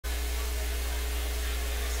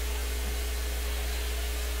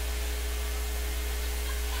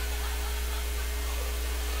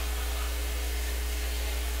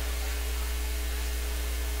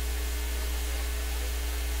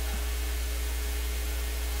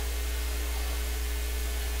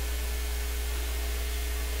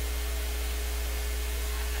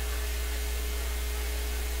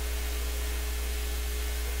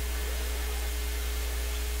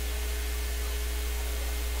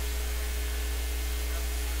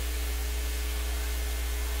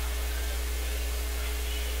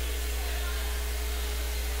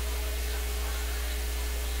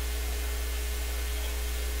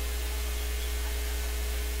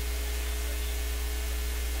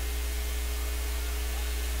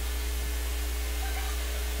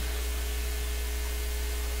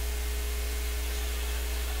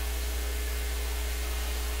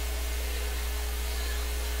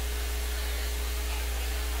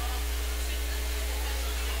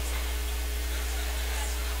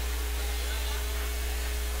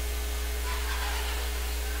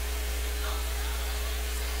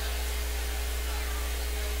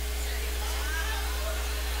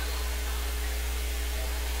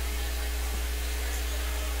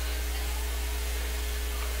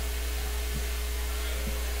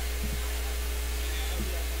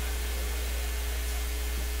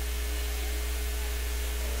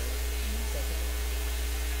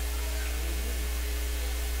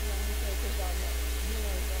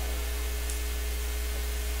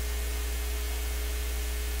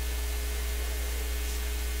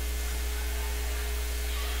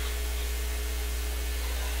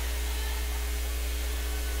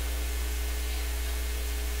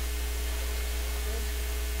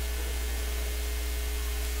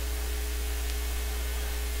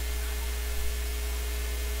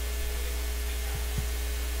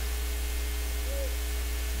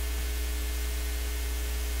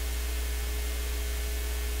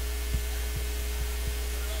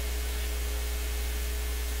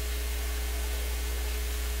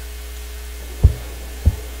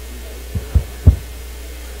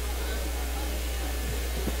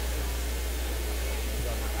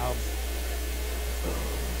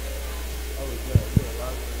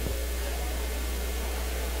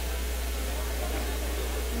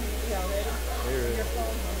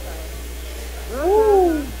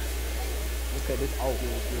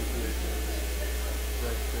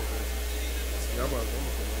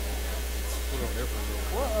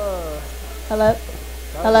Hello?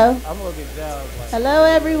 Hello? Hello,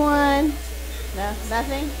 everyone. No,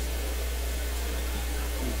 nothing?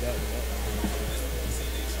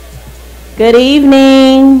 Good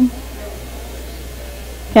evening.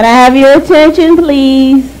 Can I have your attention,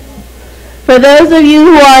 please? For those of you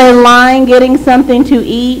who are in line getting something to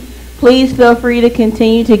eat, please feel free to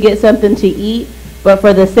continue to get something to eat. But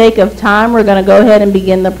for the sake of time, we're going to go ahead and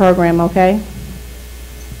begin the program, okay?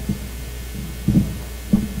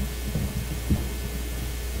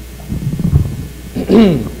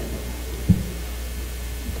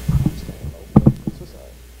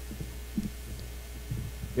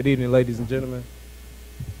 Good evening, ladies and gentlemen.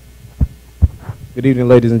 Good evening,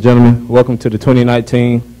 ladies and gentlemen. Welcome to the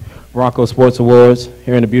 2019 Broncos Sports Awards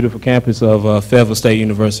here in the beautiful campus of Fayetteville State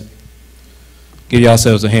University. Give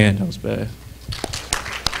yourselves a hand. That was bad.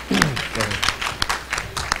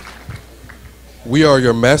 We are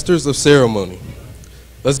your masters of ceremony.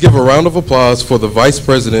 Let's give a round of applause for the Vice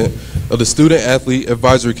President of the Student Athlete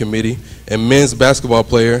Advisory Committee and men's basketball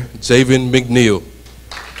player, Javen McNeil.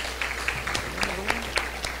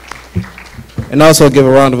 And also give a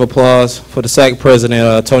round of applause for the SAC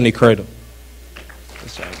President, Tony Cradle.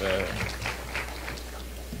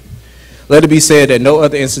 Let it be said that no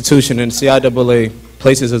other institution in the CIAA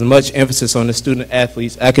places as much emphasis on the student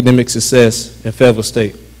athletes' academic success in Fayetteville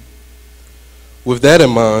State. With that in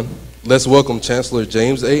mind, let's welcome Chancellor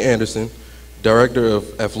James A. Anderson, Director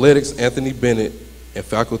of Athletics Anthony Bennett, and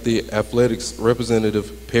Faculty Athletics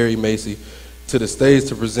Representative Perry Macy to the stage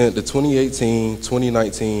to present the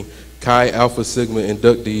 2018-2019 Chi Alpha Sigma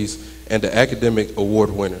inductees and the academic award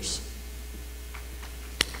winners.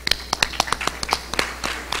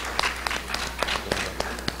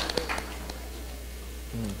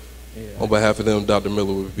 On behalf of them, Dr.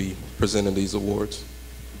 Miller will be presenting these awards.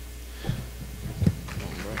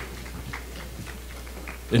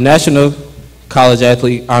 The National College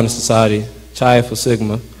Athlete Honor Society, Chi Alpha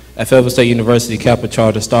Sigma, at Fayetteville State University Kappa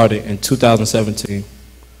Charter started in 2017.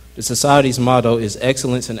 The Society's motto is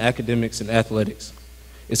excellence in academics and athletics.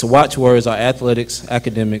 Its watchwords are athletics,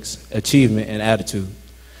 academics, achievement, and attitude.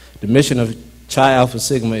 The mission of Chi Alpha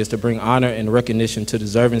Sigma is to bring honor and recognition to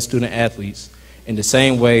deserving student athletes in the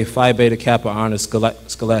same way Phi Beta Kappa honors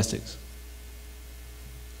scholastics.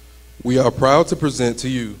 We are proud to present to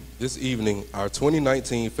you this evening our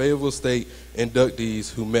 2019 Fayetteville State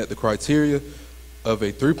inductees who met the criteria of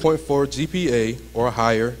a 3.4 GPA or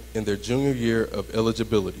higher in their junior year of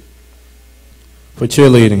eligibility. For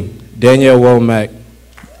cheerleading, Danielle Womack.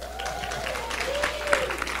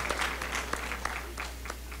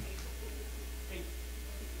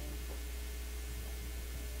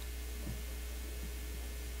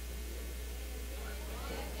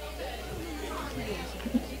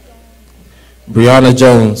 Brianna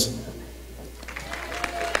Jones.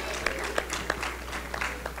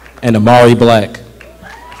 And Amari Black.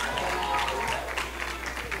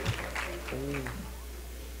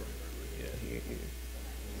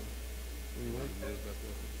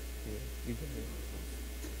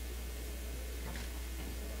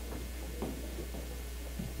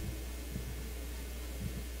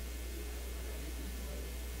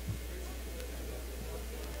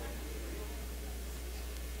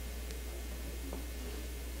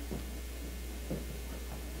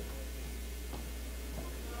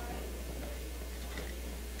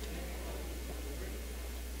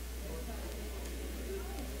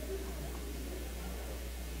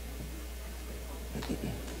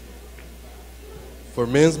 For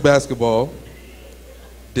men's basketball,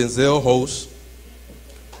 Denzel Host,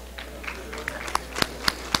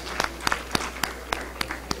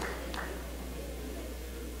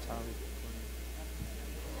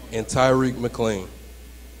 and Tyreek McLean.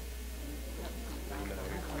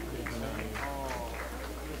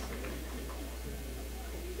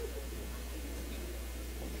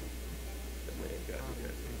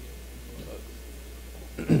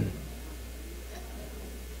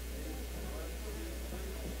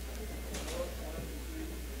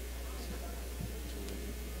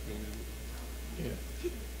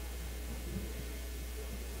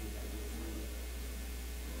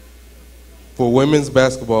 For women's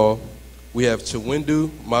basketball, we have Chawindu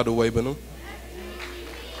Maduwebenum,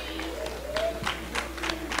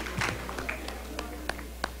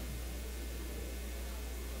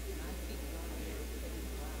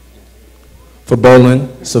 For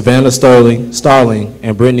bowling, Savannah Starling,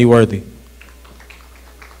 and Brittany Worthy.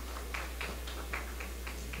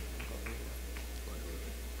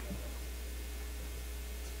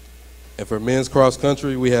 and for men's cross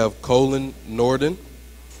country, we have Colin Norden.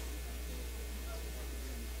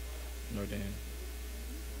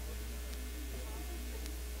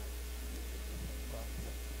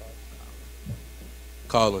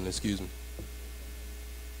 Colin, excuse me.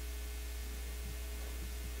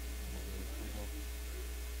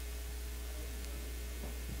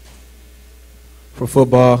 For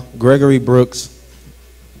football, Gregory Brooks,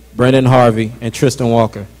 Brendan Harvey, and Tristan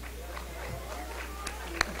Walker.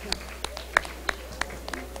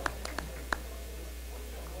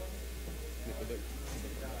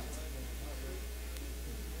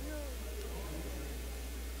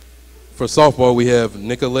 For softball, we have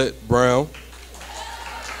Nicolette Brown.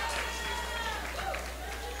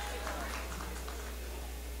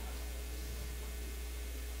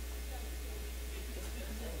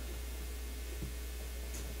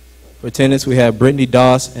 For tennis, we have Brittany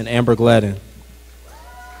Doss and Amber Gladden.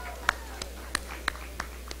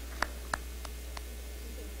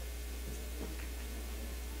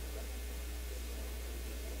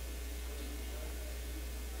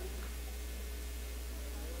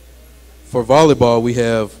 For volleyball, we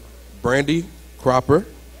have Brandy Cropper,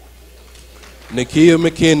 Nakia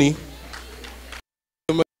McKinney,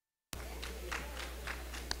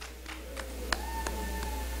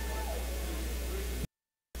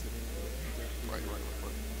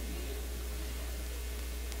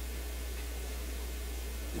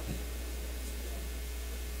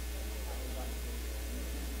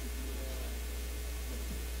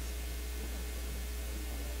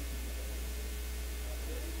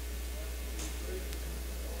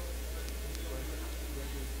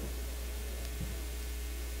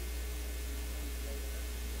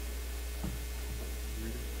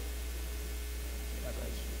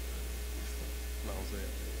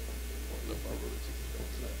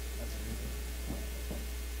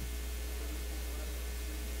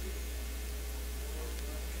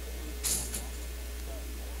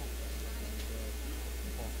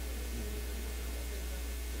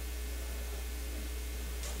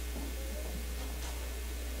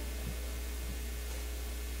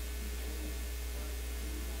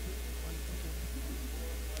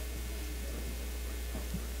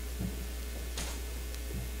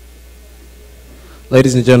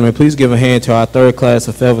 Ladies and gentlemen, please give a hand to our third class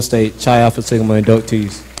of Fayetteville State Chi Alpha Sigma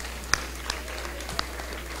inductees.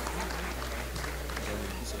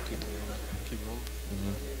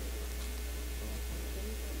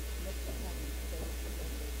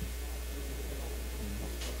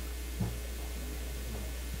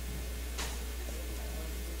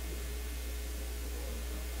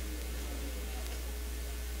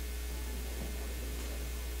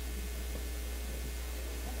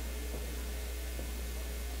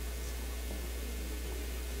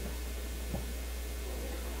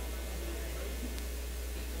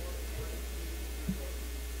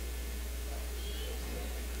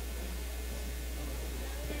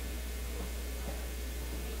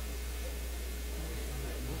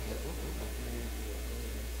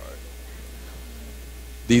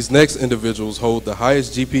 These next individuals hold the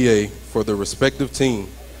highest GPA for their respective team.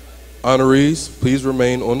 Honorees, please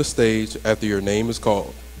remain on the stage after your name is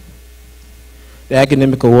called. The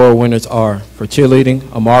academic award winners are, for cheerleading,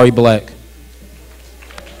 Amari Black.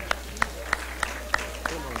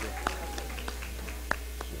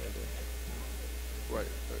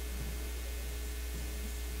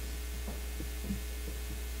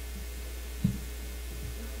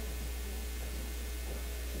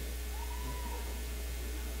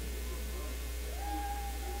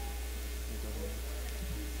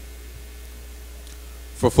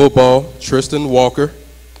 For football, Tristan Walker.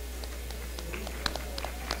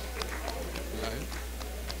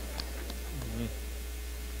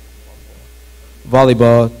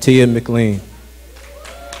 Volleyball, Tia McLean.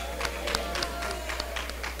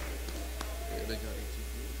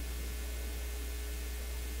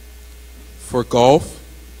 For golf,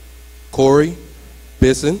 Corey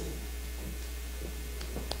Bisson.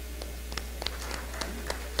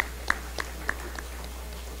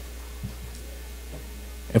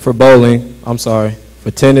 And for bowling,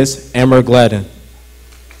 for tennis, Amber Gladden.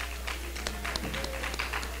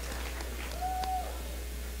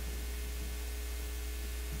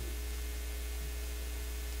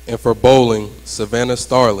 And for bowling, Savannah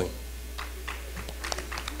Starling.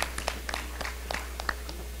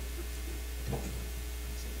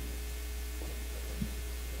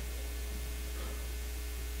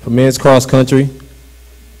 For men's cross country,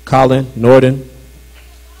 Colin Norden.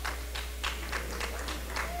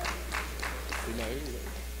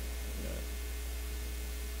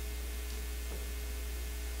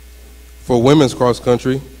 For women's cross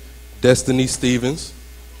country, Destiny Stevens.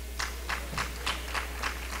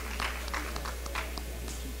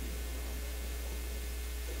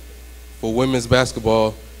 For women's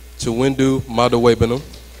basketball, Chawindu Madawebenum.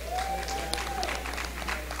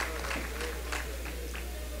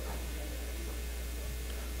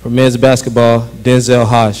 For men's basketball, Denzel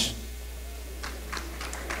Hosh.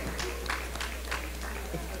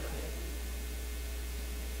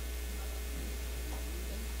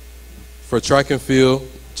 For track and field,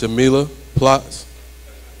 Jamila Plotz.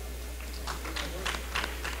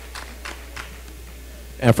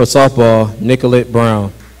 And for softball, Nicolette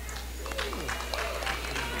Brown.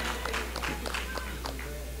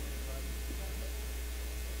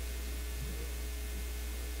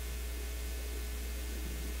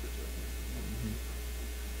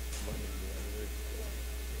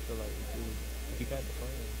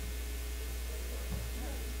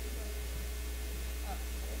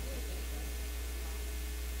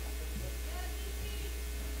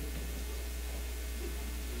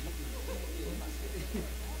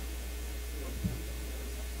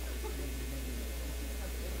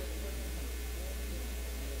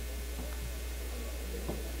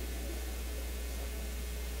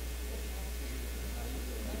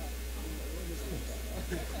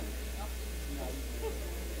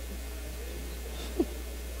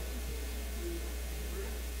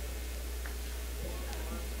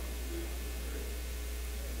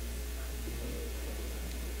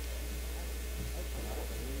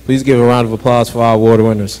 Please give a round of applause for our award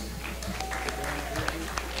winners.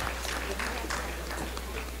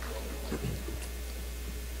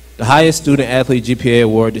 The highest student athlete GPA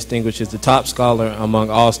award distinguishes the top scholar among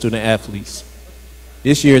all student athletes.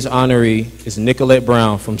 This year's honoree is Nicolette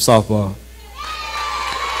Brown from softball.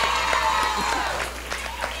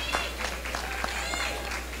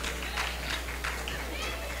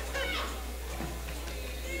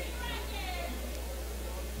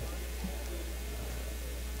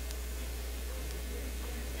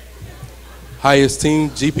 Highest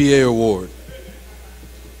Team GPA Award.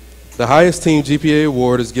 The highest team GPA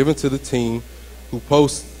award is given to the team who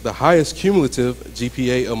posts the highest cumulative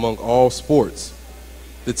GPA among all sports.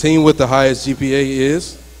 The team with the highest GPA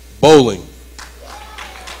is bowling.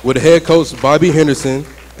 Would head coach Bobby Henderson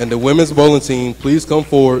and the women's bowling team please come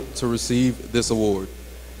forward to receive this award?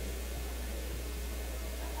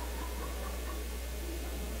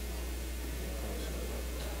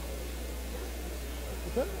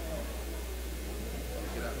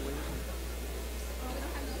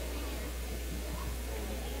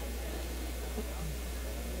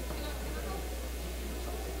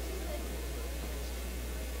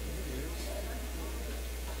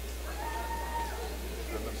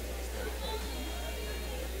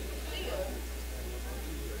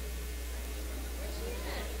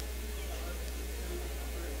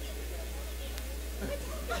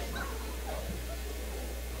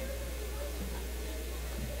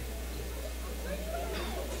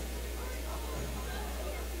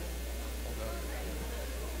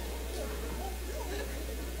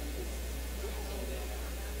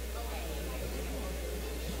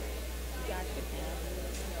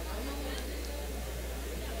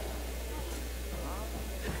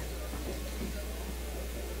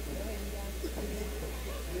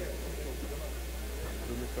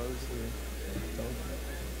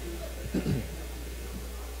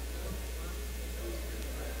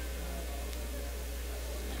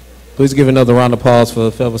 Please give another round of applause for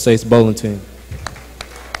the Fayetteville State's bowling team.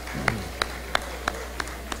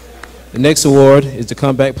 The next award is the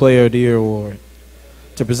Comeback Player of the Year Award.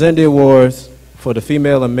 To present the awards for the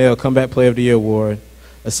Female and Male Comeback Player of the Year Award,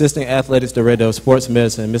 Assistant Athletics Director of Sports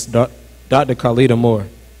Medicine, Ms. Dr. Carlita Moore.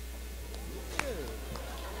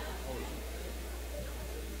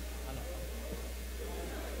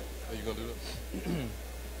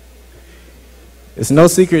 It's no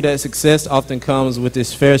secret that success often comes with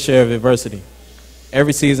its fair share of adversity.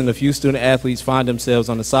 Every season, a few student athletes find themselves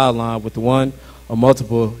on the sideline with one or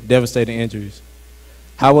multiple devastating injuries.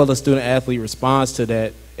 How well a student athlete responds to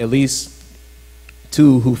that, at least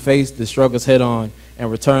two who face the struggles head on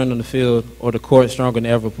and return on the field or the court stronger than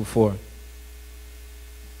ever before.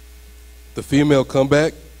 The Female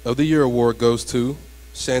Comeback of the Year Award goes to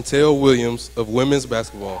Chantel Williams of women's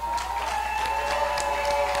basketball.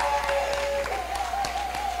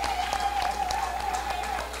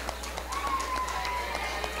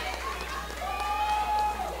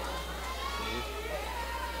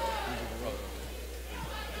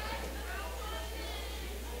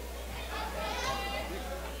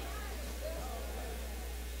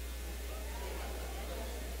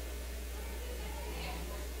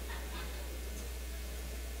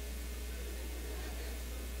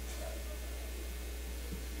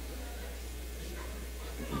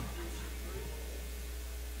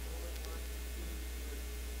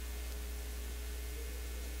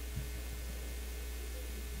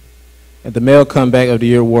 And the Male Comeback of the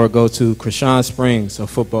Year award goes to Krishan Springs of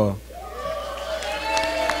football.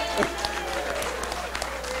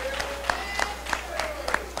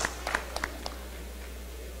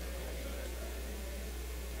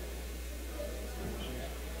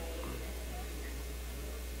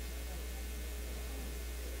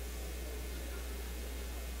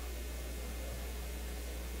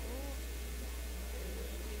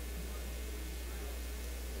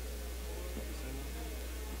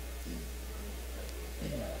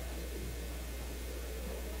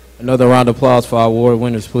 Another round of applause for our award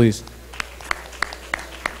winners, please.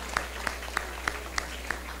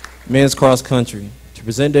 Men's cross country. To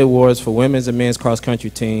present the awards for women's and men's cross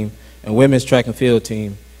country team and women's track and field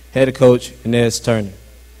team, head coach Inez Turner.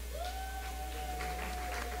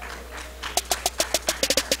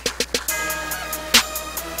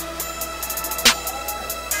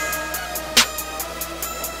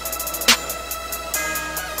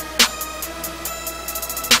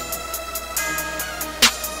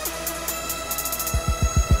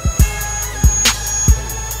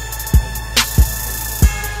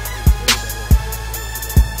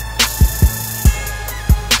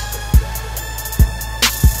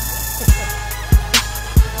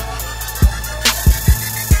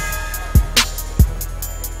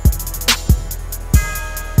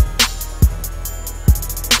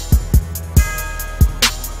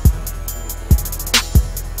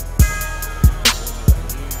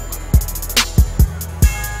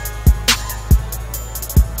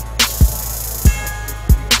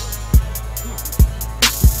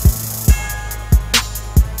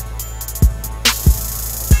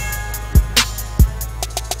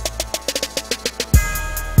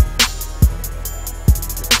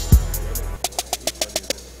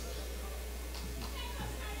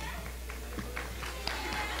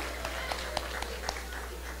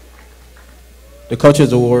 The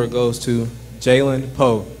Coaches Award goes to Jalen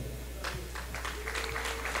Poe.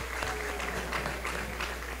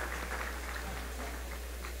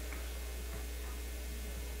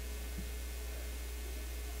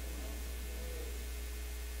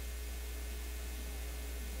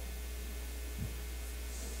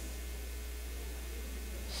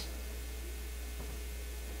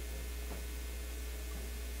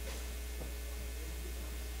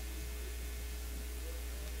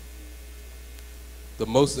 The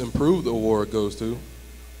Most Improved Award goes to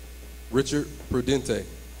Richard Prudente.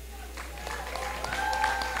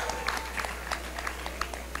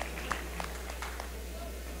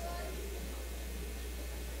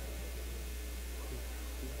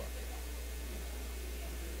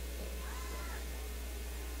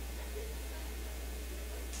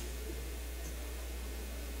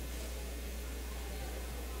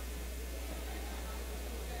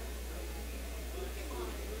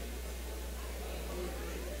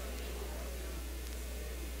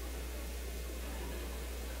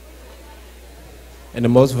 And the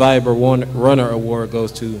Most Valuable Runner Award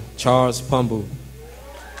goes to Charles Pumbu.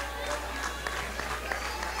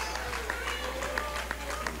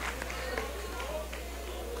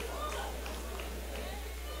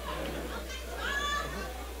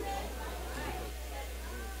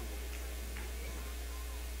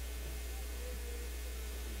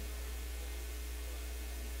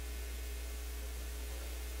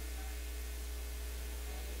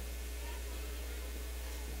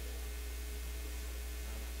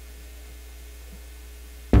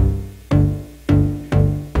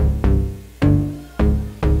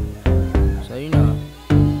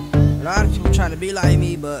 Trying to be like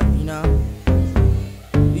me, but you know,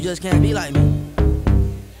 you just can't be like me.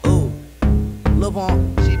 Ooh, Lil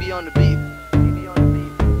Pump, CB on the beat.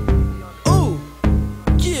 Ooh,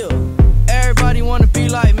 yeah. Everybody wanna be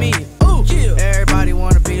like me. Ooh, yeah. Everybody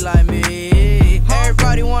wanna be like me.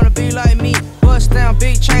 Everybody wanna be like me. Bust down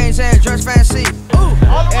big chains and dress fancy. Ooh,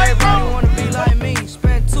 everybody wanna be like me.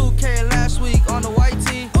 Spent 2K last week on the white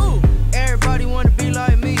tee. Ooh, everybody wanna be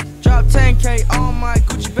like me. Drop 10K on my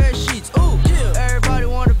Gucci bed sheets. Ooh. Everybody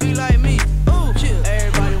wanna be like me. Ooh,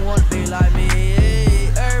 everybody wanna be like me.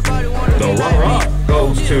 Everybody wanna be like me. The runner-up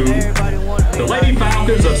goes to the Lady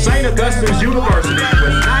Falcons of St. Augustine's University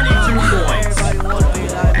with 92 points.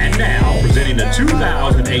 And now, presenting the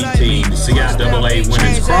 2018 CIAA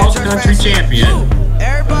Women's Cross Country Champion,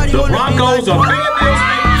 the Broncos of Fayetteville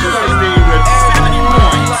State University with 70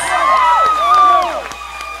 points.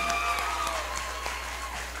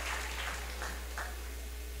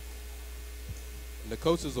 The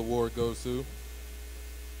Coaches Award goes to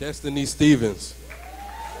Destiny Stevens.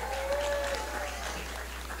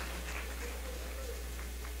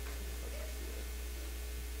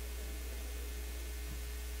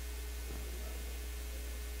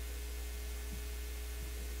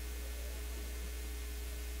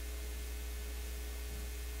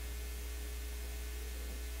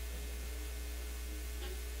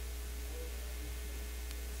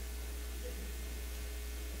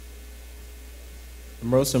 The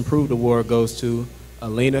Most Improved Award goes to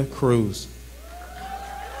Alina Cruz.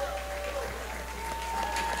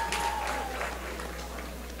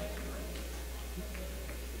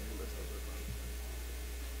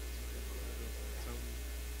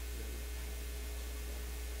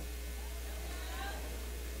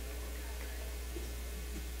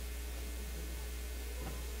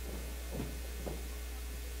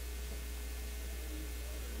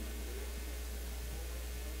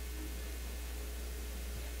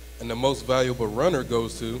 And the Most Valuable Runner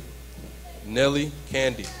goes to Nellie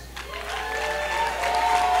Candy.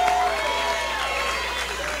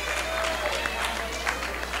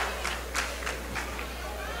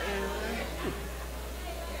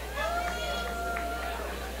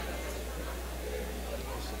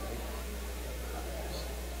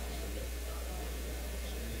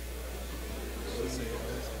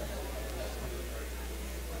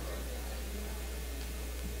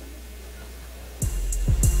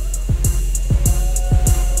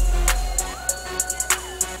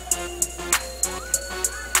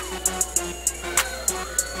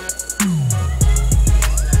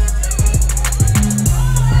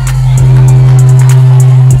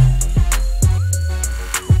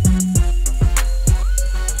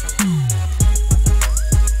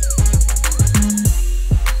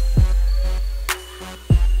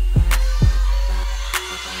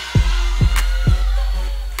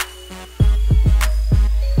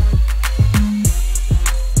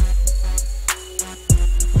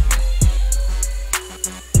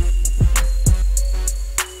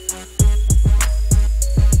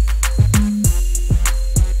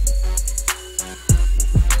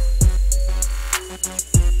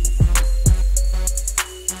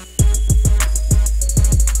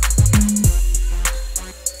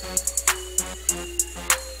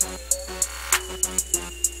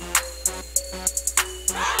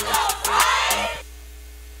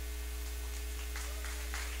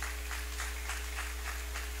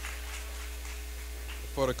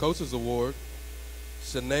 For the Coaches Award,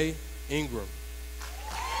 Shanae Ingram.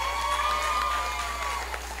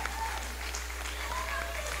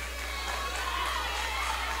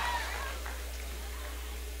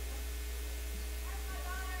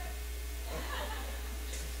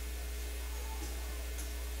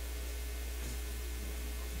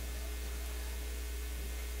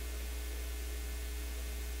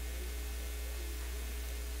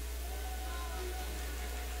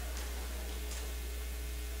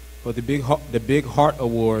 For the Big Heart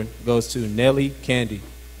Award goes to Nellie Candy.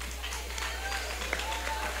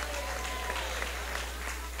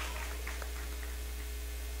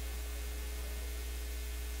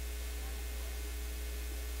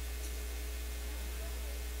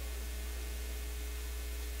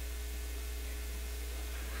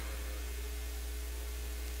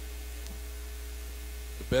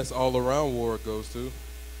 The Best All-Around Award goes to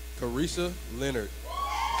Carisha Leonard.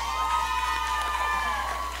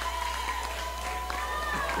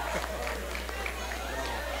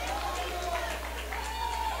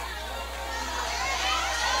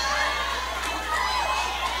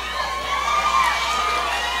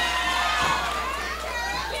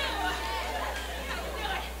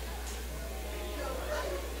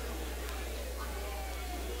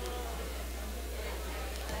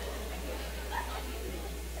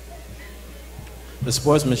 The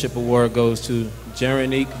Sportsmanship Award goes to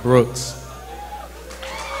Jerenique Brooks.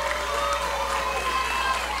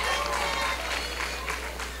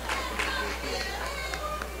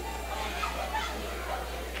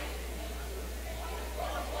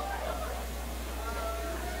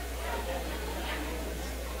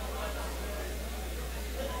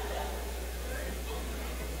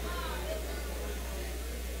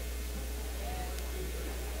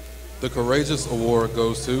 The Courageous Award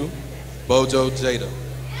goes to Bojo Jada.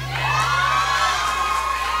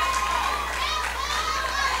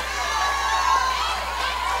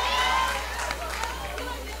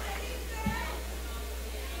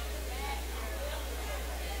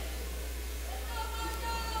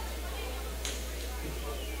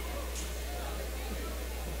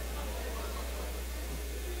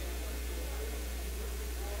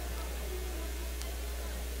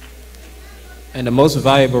 And the Most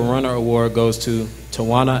Valuable Runner Award goes to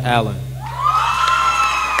Tawana Allen.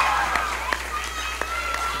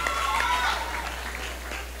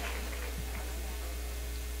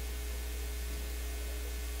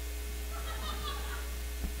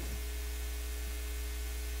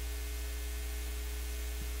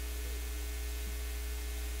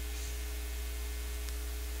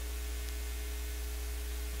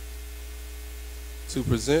 To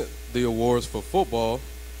present the awards for football,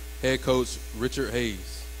 head coach Richard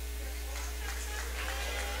Hayes.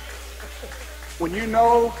 when you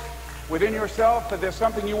know within yourself that there's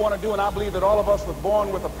something you want to do, and I believe that all of us were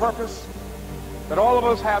born with a purpose, that all of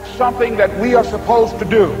us have something that we are supposed to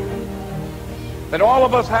do, that all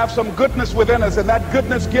of us have some goodness within us, and that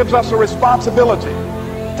goodness gives us a responsibility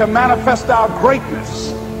to manifest our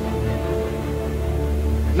greatness.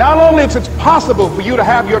 Not only is it possible for you to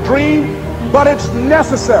have your dream, but it's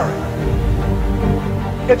necessary.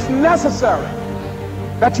 It's necessary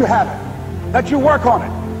that you have it, that you work on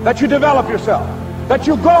it, that you develop yourself, that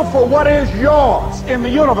you go for what is yours in the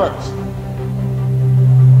universe.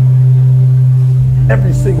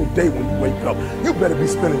 Every single day when you wake up, you better be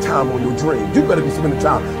spending time on your dreams. You better be spending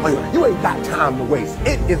time on you ain't got time to waste.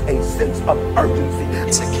 It is a sense of urgency.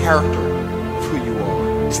 It's a character of who you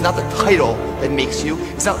are. It's not the title that makes you.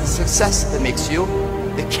 It's not the success that makes you.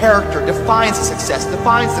 The character defines the success,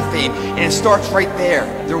 defines the fame, and it starts right there.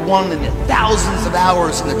 They're one in the thousands of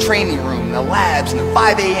hours in the training room, in the labs, in the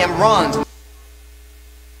 5 a.m. runs.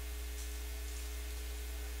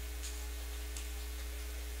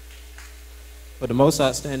 For the most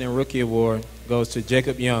outstanding rookie award goes to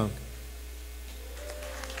Jacob Young.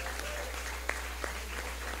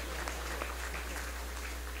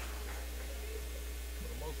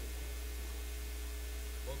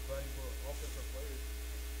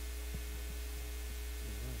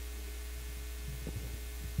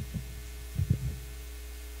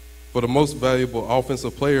 For the most valuable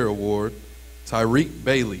offensive player award, Tyreek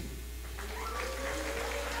Bailey.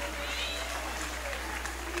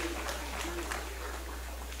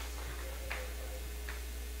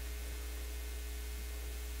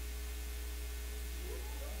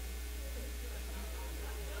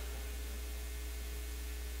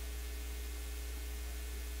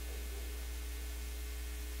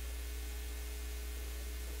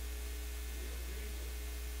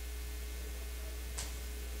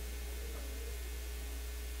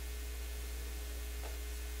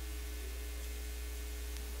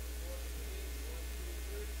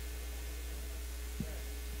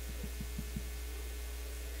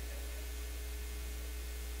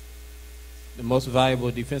 The most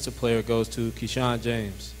valuable defensive player goes to Keyshawn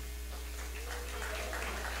James.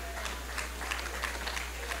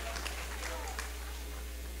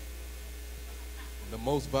 The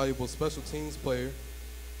most valuable special teams player,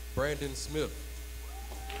 Brandon Smith.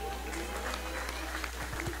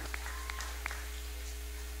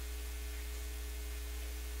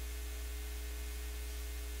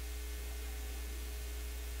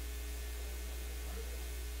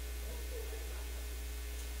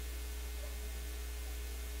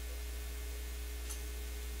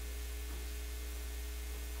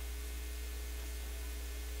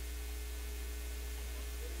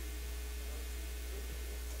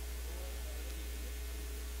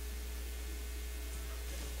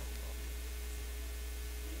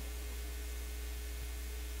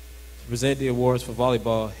 To present the awards for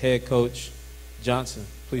volleyball, head coach Johnson,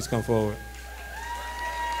 please come forward.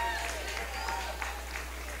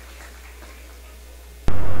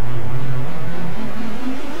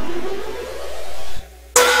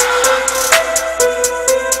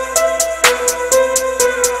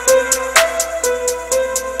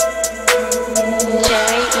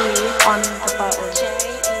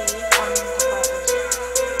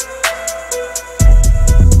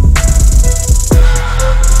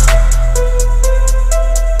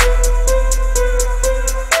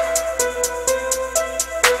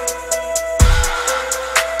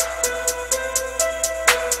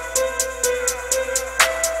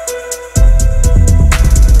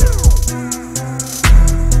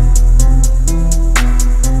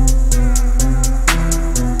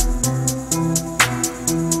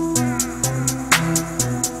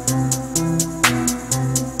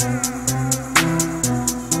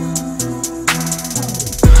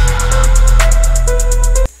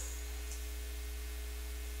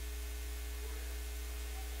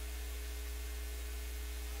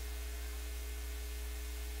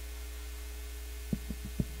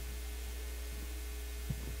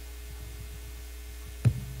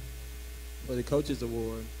 For the Coaches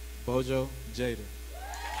Award, Bojo Jada.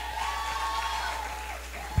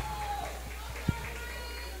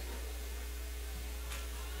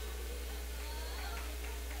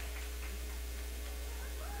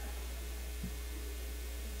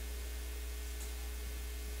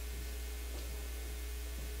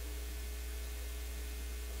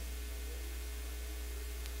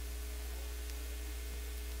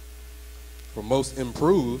 For most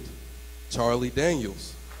improved, Charlie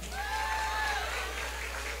Daniels.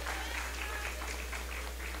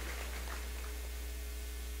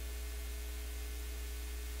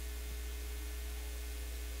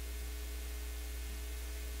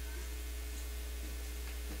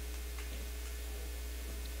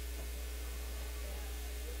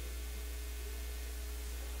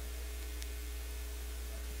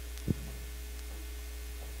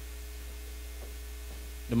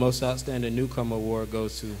 The most outstanding newcomer award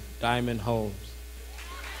goes to Diamond Holmes.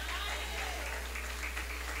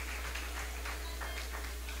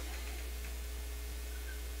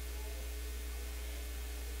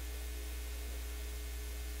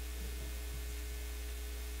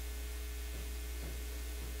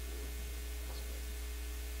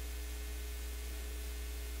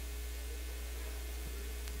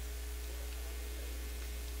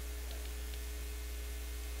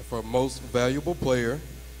 For most valuable player,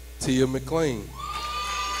 Tia McClain.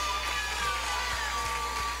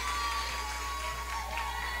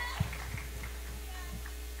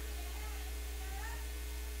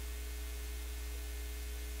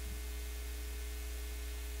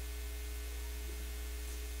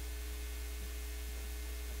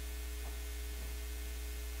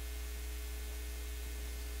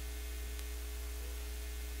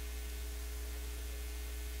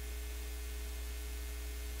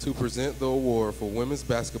 To present the award for women's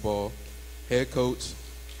basketball, head coach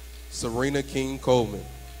Serena King Coleman.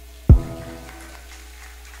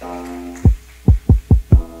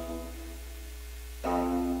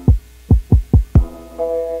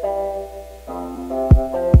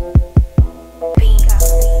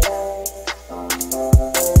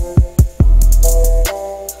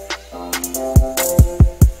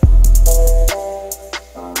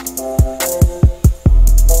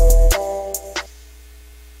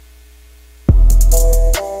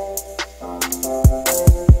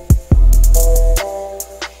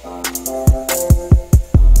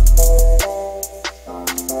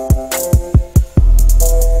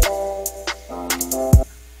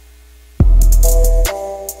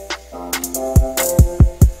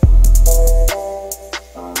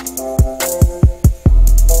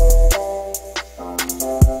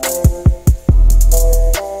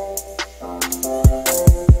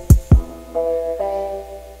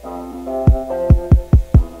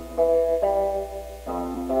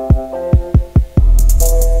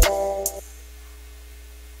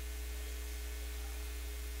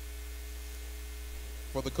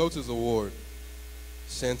 For the Coaches Award,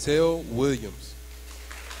 Chantel Williams.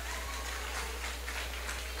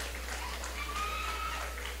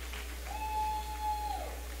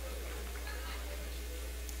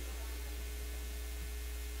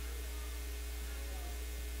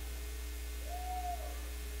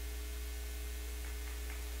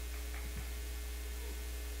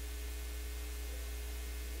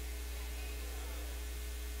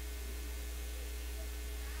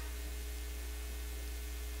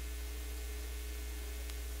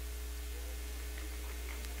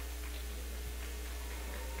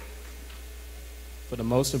 For the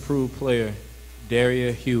most improved player,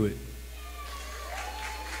 Daria Hewitt.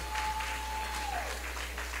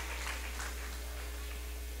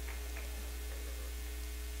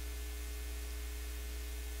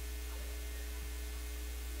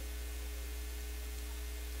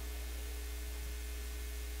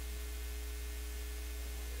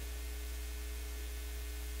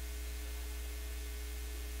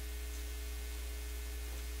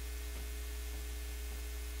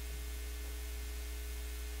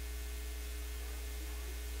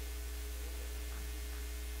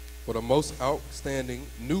 For the most outstanding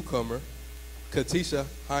newcomer, Katisha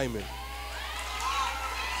Hyman.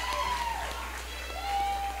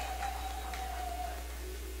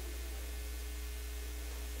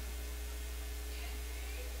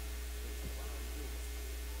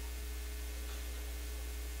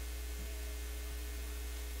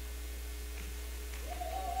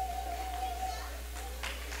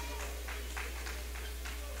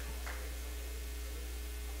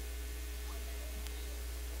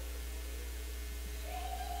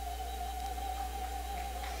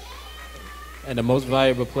 And the most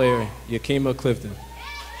valuable player, Yakima Clifton.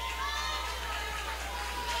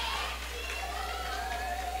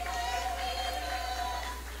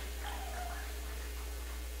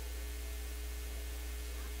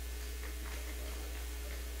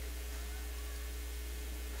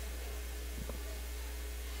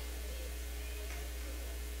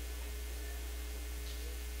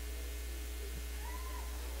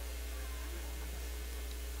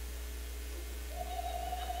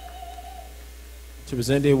 To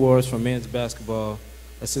present the awards for men's basketball,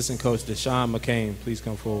 assistant coach Deshaun McCain, please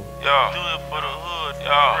come forward. Yo, do it for the hood,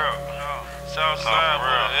 yo. Southside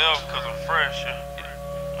with an L, cause I'm fresh. Do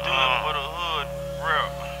it for the hood, real.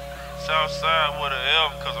 Southside with an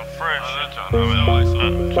L, cause I'm fresh.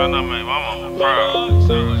 I'm trying to make my mama proud.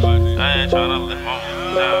 I ain't trying to let my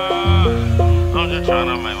mama down. I'm just trying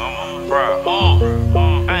to make my mama proud.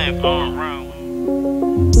 I ain't going around.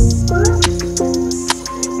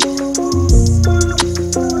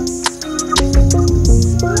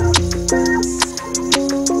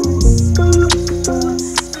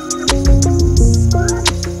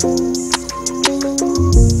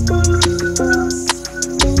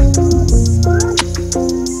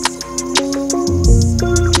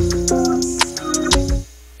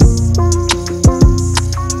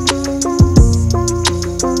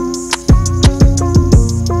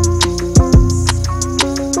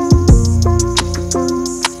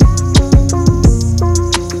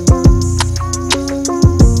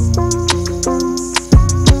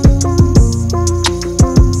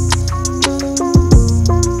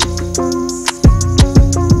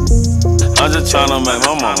 tryna make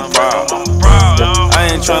my mama proud. Yeah, I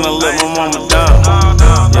ain't tryna let my mama down.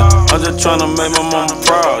 Yeah, I'm just tryna make my mama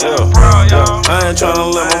proud. Yeah, I ain't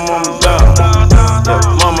tryna let my mama down. Yeah,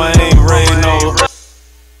 mama ain't raised no.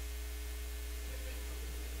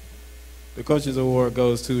 The Coaches Award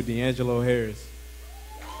goes to D'Angelo Harris.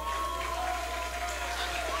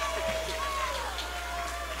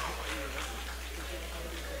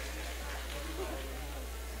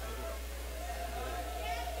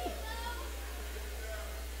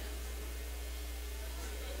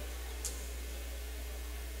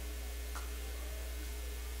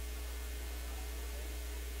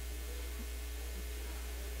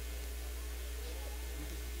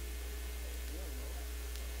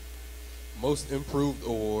 Most Improved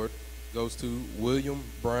Award goes to William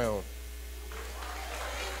Brown.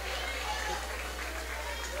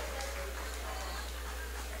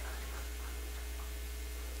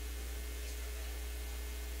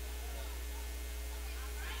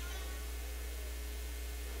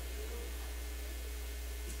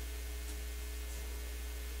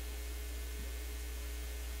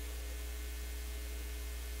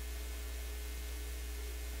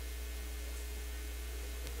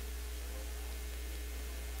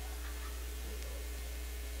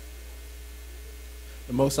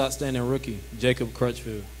 The Most Outstanding Rookie, Jacob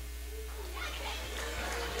Crutchfield.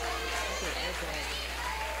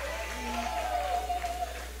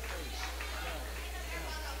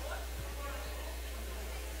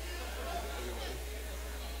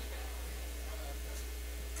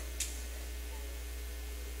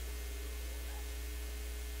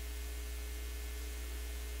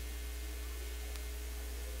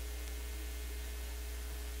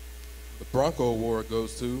 The Bronco Award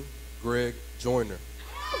goes to Greg Joyner.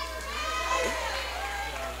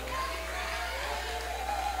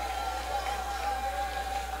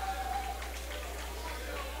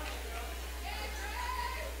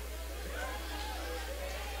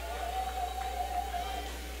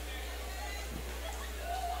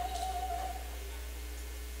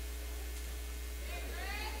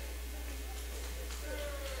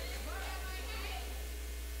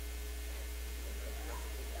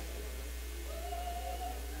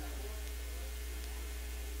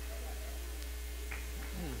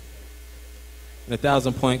 The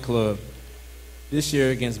 1,000-point club. This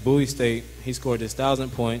year against Bowie State, he scored his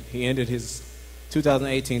 1,000th point. He ended his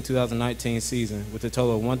 2018-2019 season with a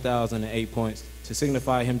total of 1,008 points. To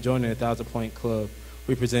signify him joining the 1,000-point club,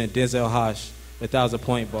 we present Denzel Hosh, the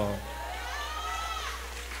 1,000-point ball.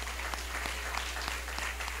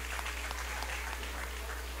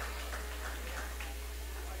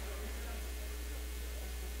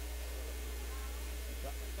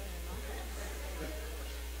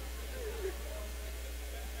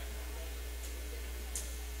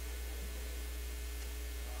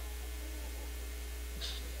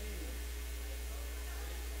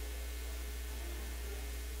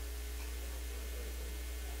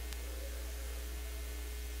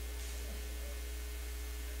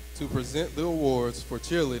 To present the awards for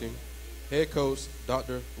cheerleading, head coach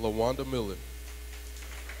Dr. LaWanda Miller.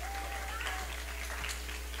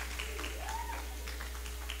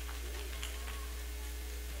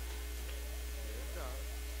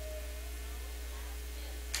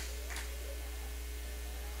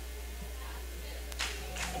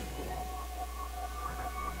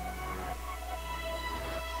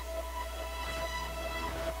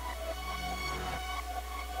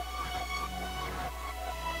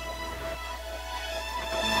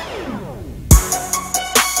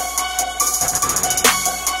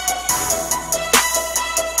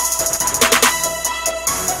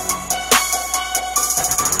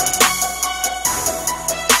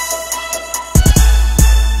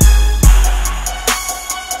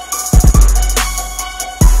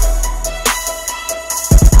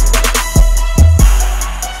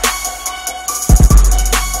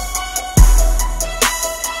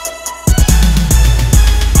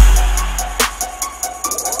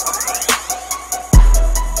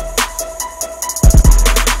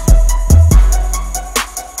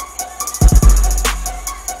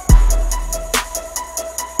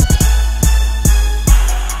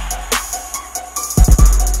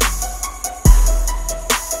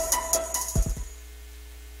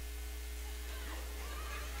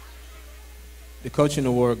 The coaching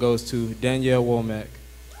award goes to Danielle Womack.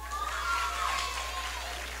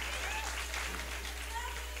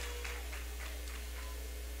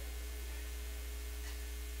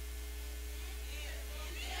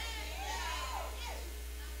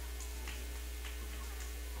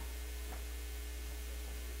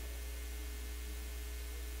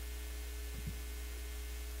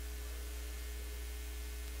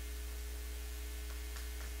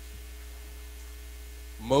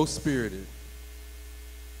 Most spirited,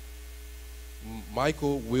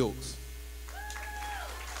 Michael Wilkes.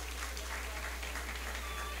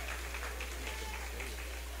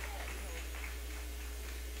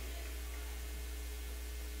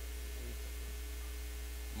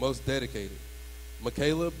 Most dedicated,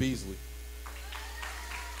 Michaela Beasley.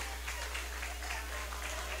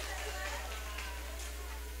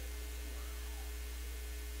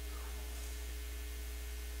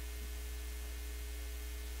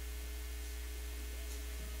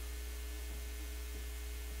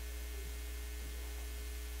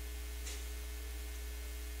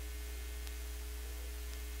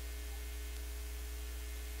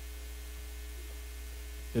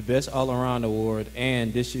 The Best All-Around Award,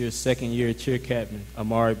 and this year's second-year cheer captain,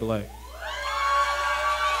 Amari Black.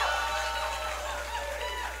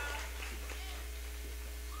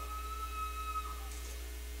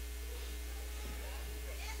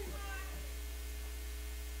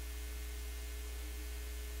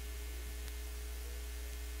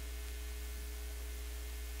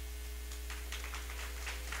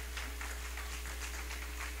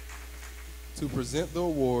 To present the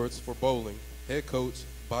awards for bowling, head coach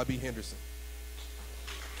Bobby Henderson.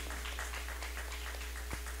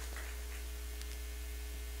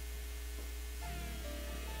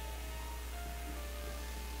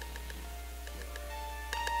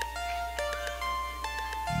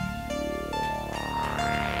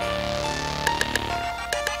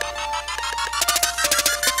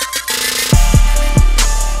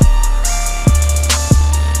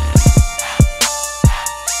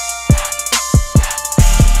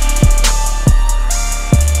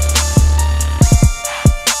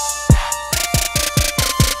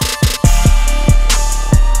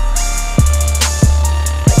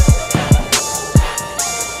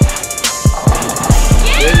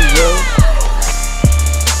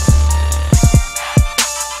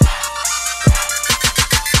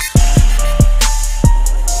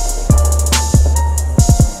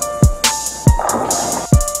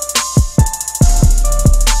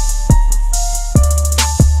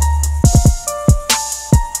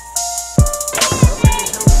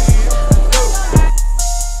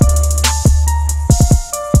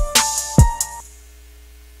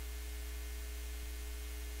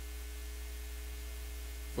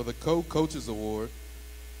 For the Co-Coaches Award,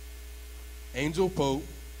 Angel Pope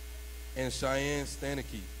and Cheyenne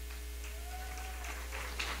Stanicky.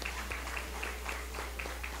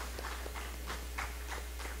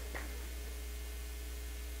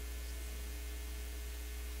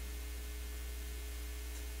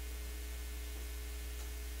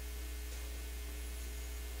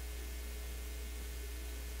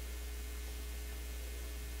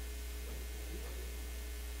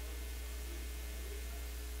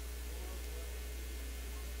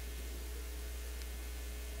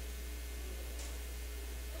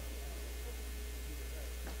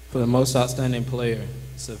 For the most outstanding player,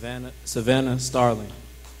 Savannah Starling.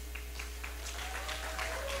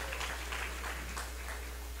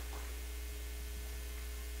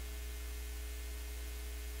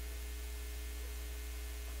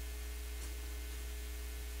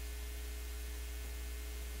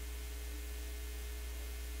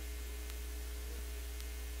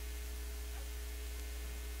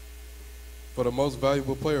 For the Most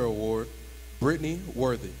Valuable Player Award, Brittany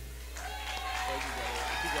Worthy.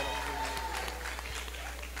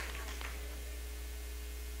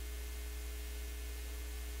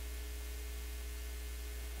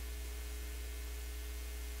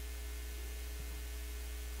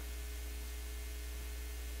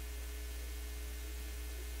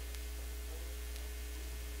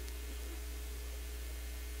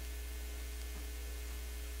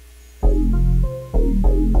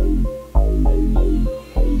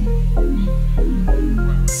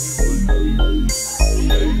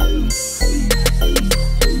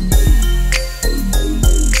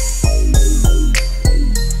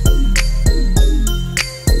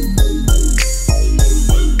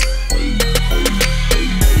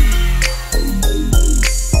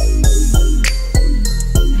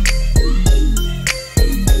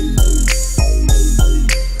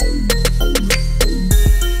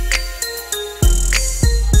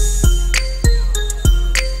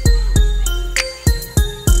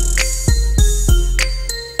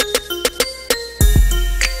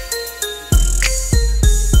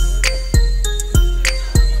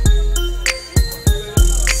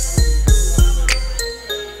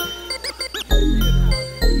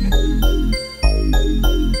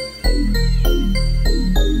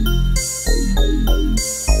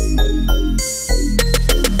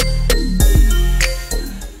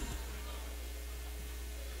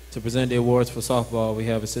 To present the awards for softball, we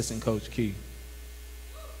have Assistant Coach Key.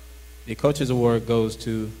 The Coaches Award goes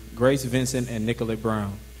to Grace Vincent and Nicolette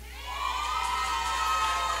Brown.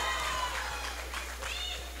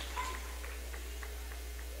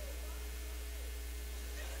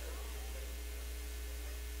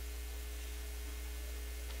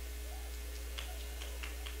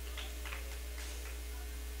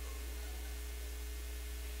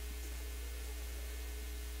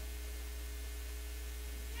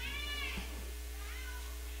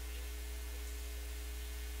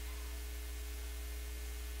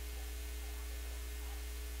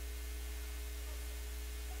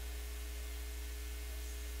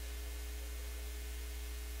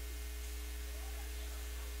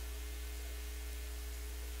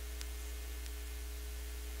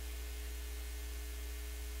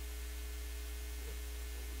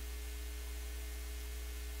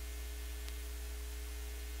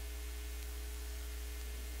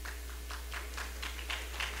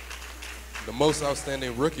 The Most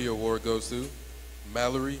Outstanding Rookie Award goes to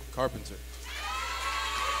Mallory Carpenter.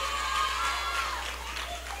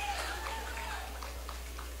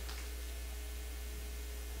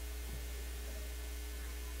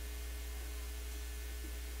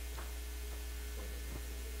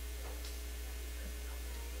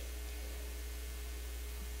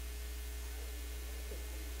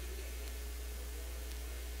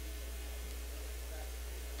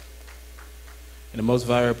 And the Most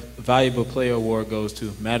Valuable Player Award goes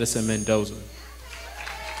to Madison Mendoza.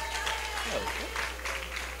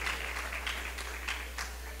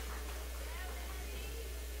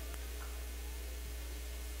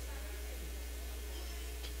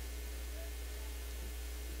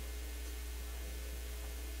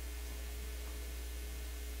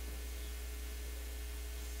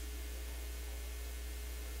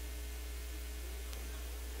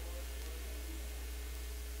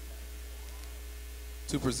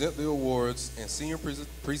 To present the awards and senior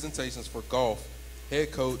presentations for golf,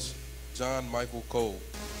 head coach John Michael Cole.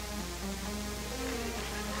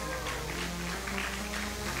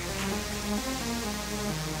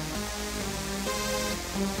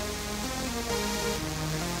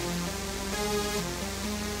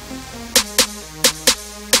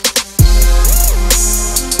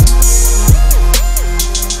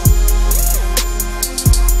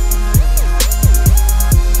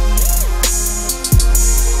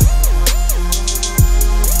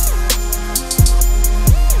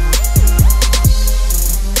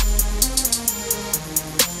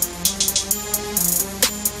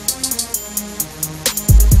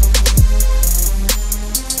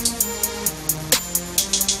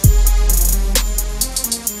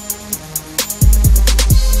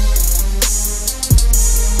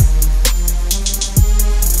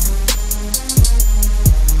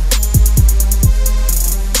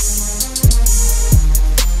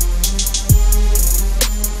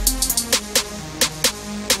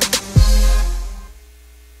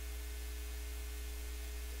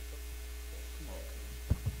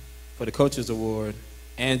 For the Coaches Award,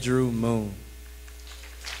 Andrew Moon.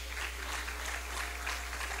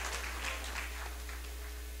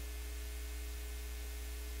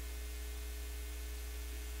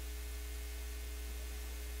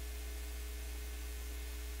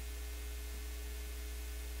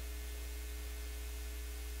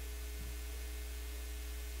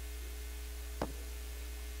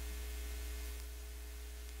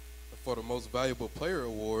 For the Most Valuable Player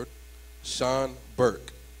Award, Sean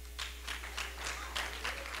Burke.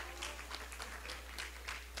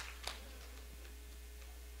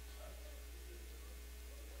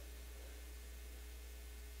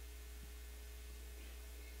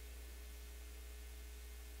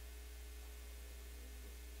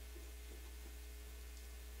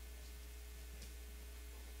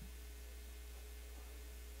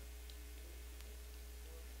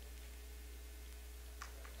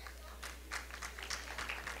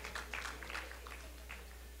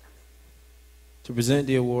 To present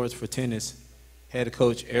the awards for tennis, head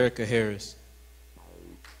coach Erica Harris.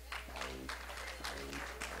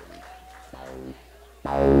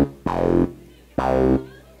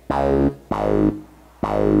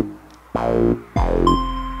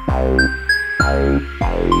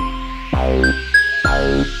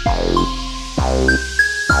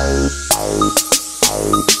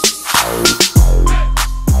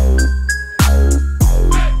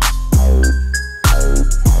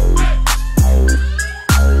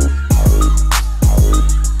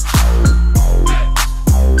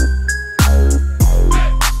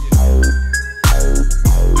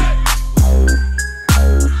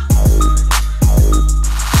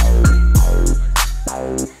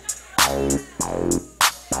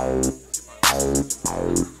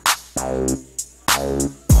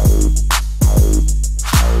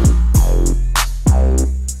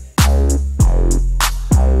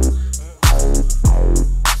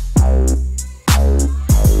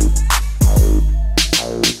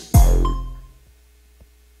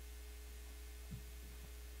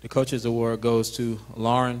 Coach's Award goes to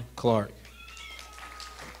Lauren Clark.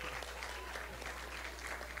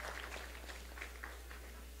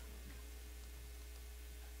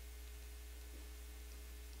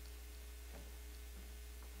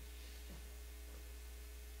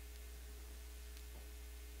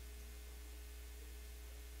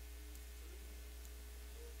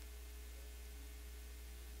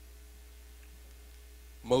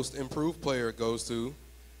 Most Improved Player goes to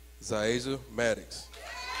Zaisha Maddox.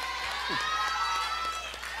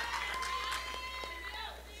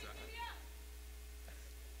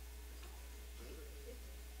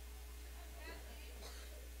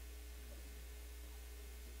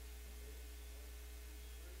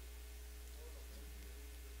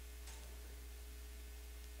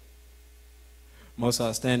 Most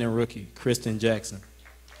Outstanding Rookie, Kristen Jackson.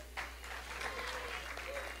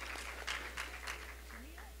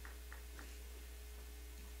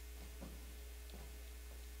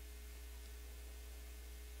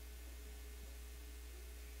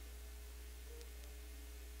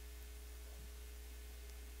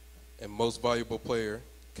 And Most Valuable Player,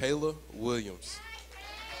 Kayla Williams.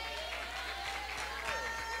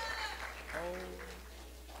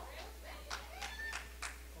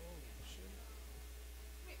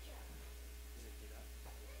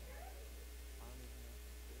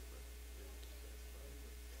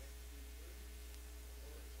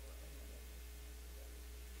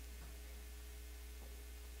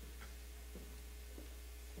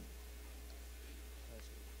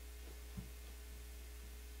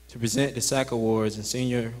 To present the SAC Awards and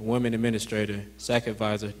Senior Women Administrator, SAC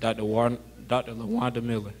Advisor, Dr. LaWanda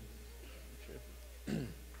Miller.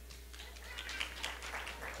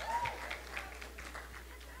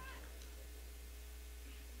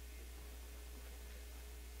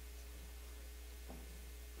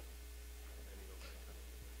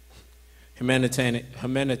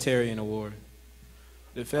 Humanitarian Award.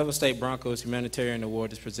 The Fayetteville State Broncos Humanitarian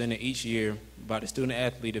Award is presented each year by the Student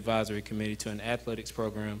Athlete Advisory Committee to an athletics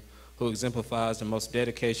program who exemplifies the most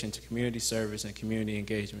dedication to community service and community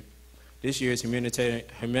engagement. This year's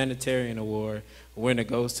Humanitarian Award winner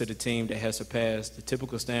goes to the team that has surpassed the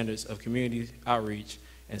typical standards of community outreach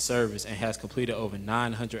and service and has completed over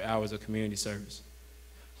 900 hours of community service.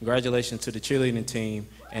 Congratulations to the cheerleading team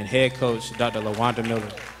and head coach, Dr. LaWanda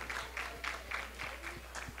Miller.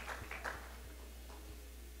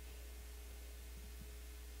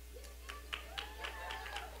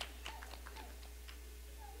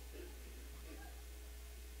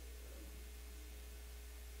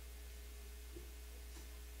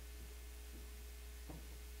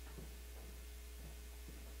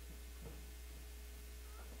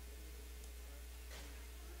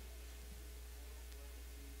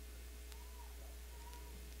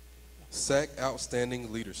 SAC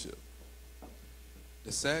Outstanding Leadership.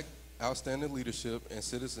 The SAC Outstanding Leadership and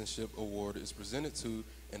Citizenship Award is presented to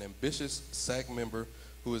an ambitious SAC member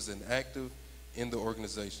who is active in the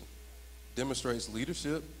organization, demonstrates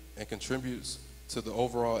leadership, and contributes to the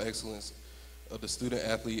overall excellence of the Student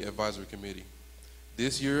Athlete Advisory Committee.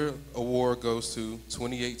 This year's award goes to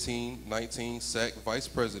 2018-19 SAC Vice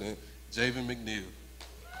President, Javen McNeil.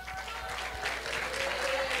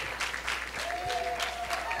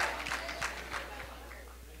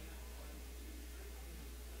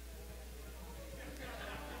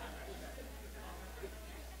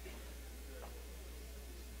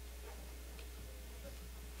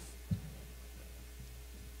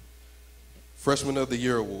 Freshman of the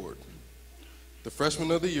Year Award. The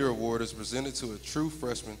Freshman of the Year Award is presented to a true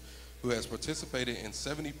freshman who has participated in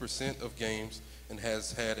 70% of games and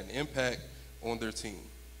has had an impact on their team.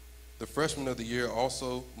 The Freshman of the Year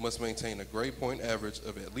also must maintain a grade point average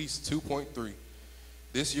of at least 2.3.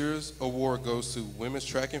 This year's award goes to women's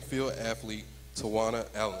track and field athlete Tawana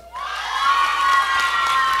Allen.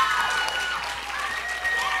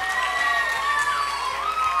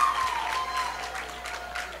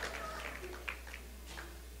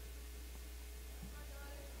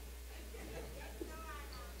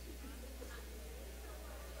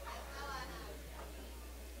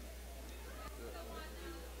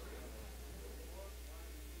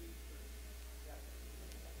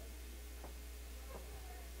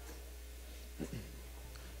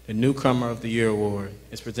 The Newcomer of the Year Award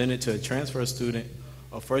is presented to a transfer student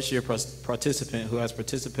or first-year participant who has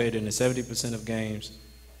participated in 70% of games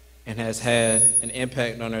and has had an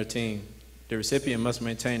impact on their team. The recipient must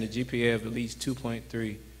maintain a GPA of at least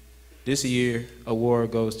 2.3. This year,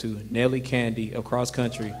 award goes to Nellie Candy of cross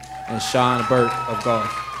country and Sean Burke of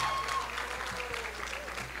golf.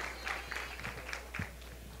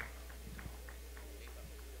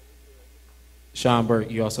 Sean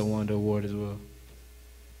Burke, you also won the award as well.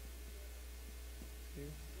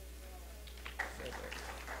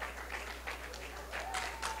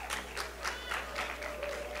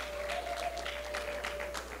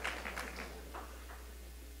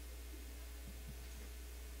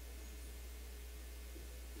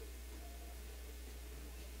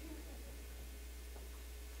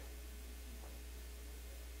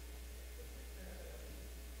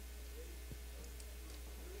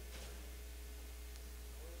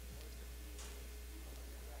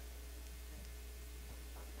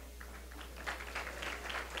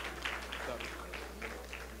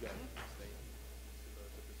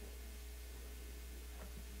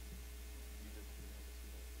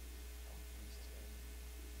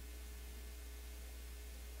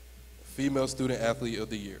 Female Student Athlete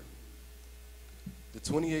of the Year. The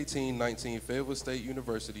 2018-19 Fayetteville State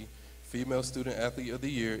University Female Student Athlete of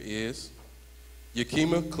the Year is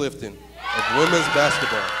Yakima Clifton of women's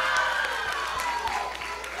basketball.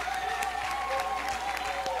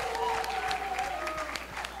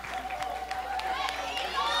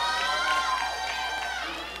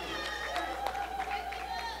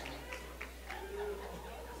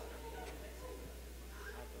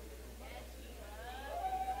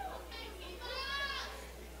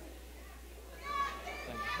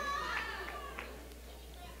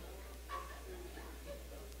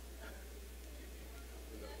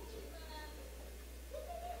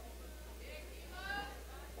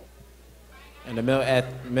 And the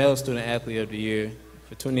male Student Athlete of the Year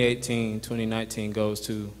for 2018-2019 goes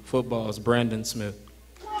to football's Brandon Smith.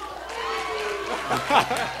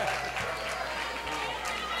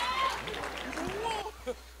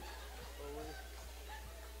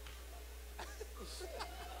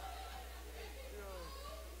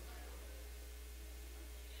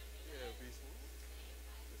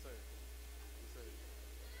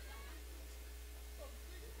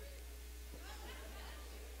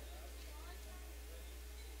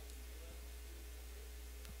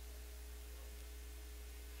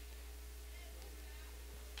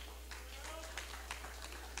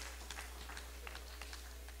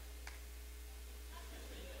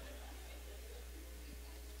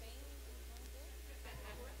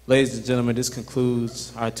 Ladies and gentlemen, this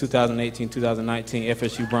concludes our 2018-2019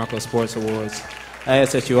 FSU Broncos Sports Awards. I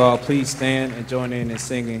ask that you all please stand and join in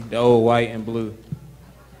singing the old white and blue.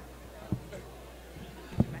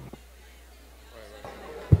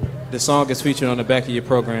 The song is featured on the back of your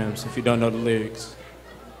programs if you don't know the lyrics.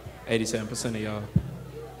 87% of y'all.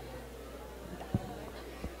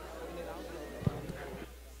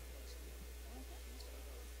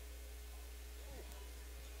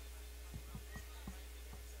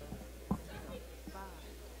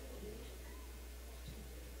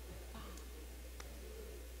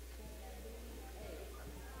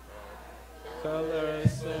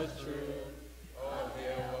 Colors so true, all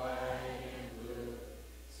their white and blue.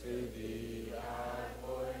 To thee our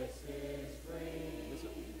voices bring.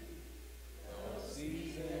 All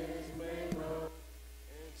seasons may roll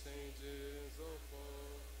And changes of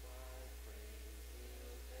fall, my praise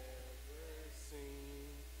will ever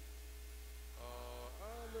sing. All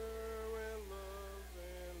honor and love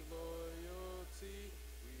and loyalty,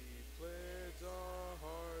 we pledge our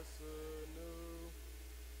hearts anew.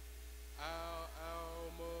 Our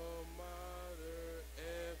alma mater,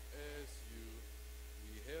 FSU,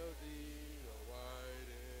 we held thee white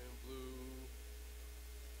and blue.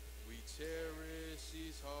 We cherish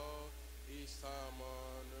each hall, each time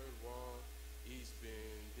honored wall, each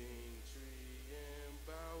bending tree and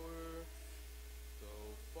bower.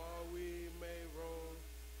 Though far we may roam,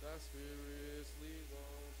 thy spirits lead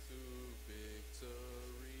on to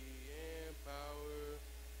victory and power.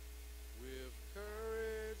 With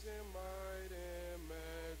courage and might and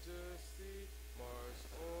majesty, march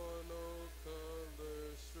on, O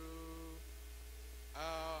colors true.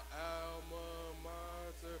 Our alma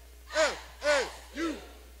mater, FSU,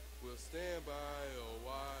 will stand by a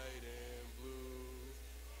white and blue.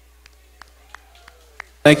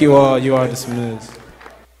 Thank you all. You are dismissed.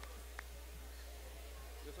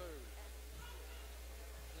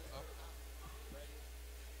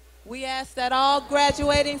 We ask that all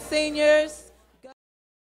graduating seniors